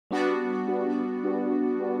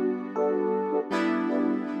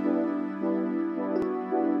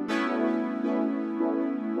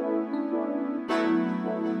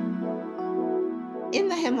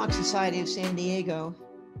Hemlock Society of San Diego,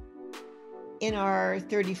 in our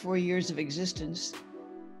 34 years of existence,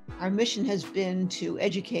 our mission has been to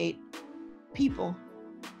educate people,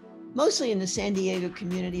 mostly in the San Diego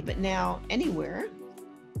community, but now anywhere,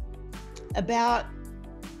 about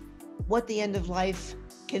what the end of life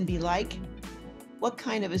can be like, what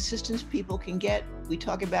kind of assistance people can get. We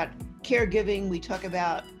talk about caregiving, we talk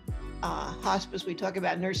about hospice, we talk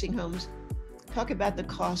about nursing homes, talk about the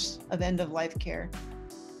costs of end-of-life care.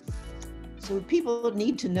 So people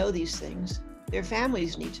need to know these things. Their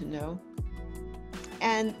families need to know.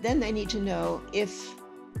 And then they need to know if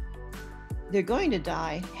they're going to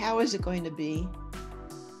die, how is it going to be?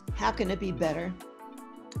 How can it be better?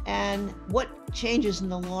 And what changes in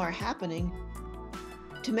the law are happening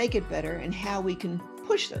to make it better and how we can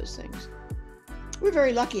push those things. We're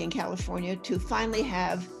very lucky in California to finally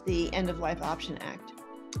have the End-of-Life Option Act,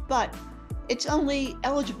 but it's only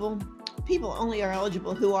eligible, people only are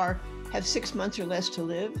eligible who have 6 months or less to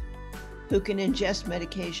live, who can ingest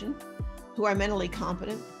medication, who are mentally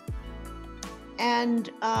competent,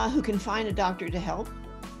 and who can find a doctor to help.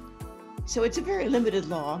 So it's a very limited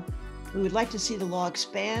law. We would like to see the law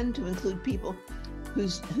expand to include people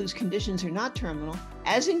whose conditions are not terminal,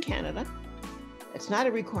 as in Canada. It's not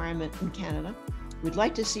a requirement in Canada. We'd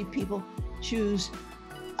like to see people choose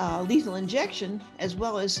lethal injection as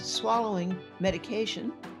well as swallowing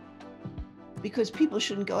medication, because people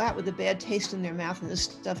shouldn't go out with a bad taste in their mouth and this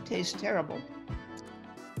stuff tastes terrible.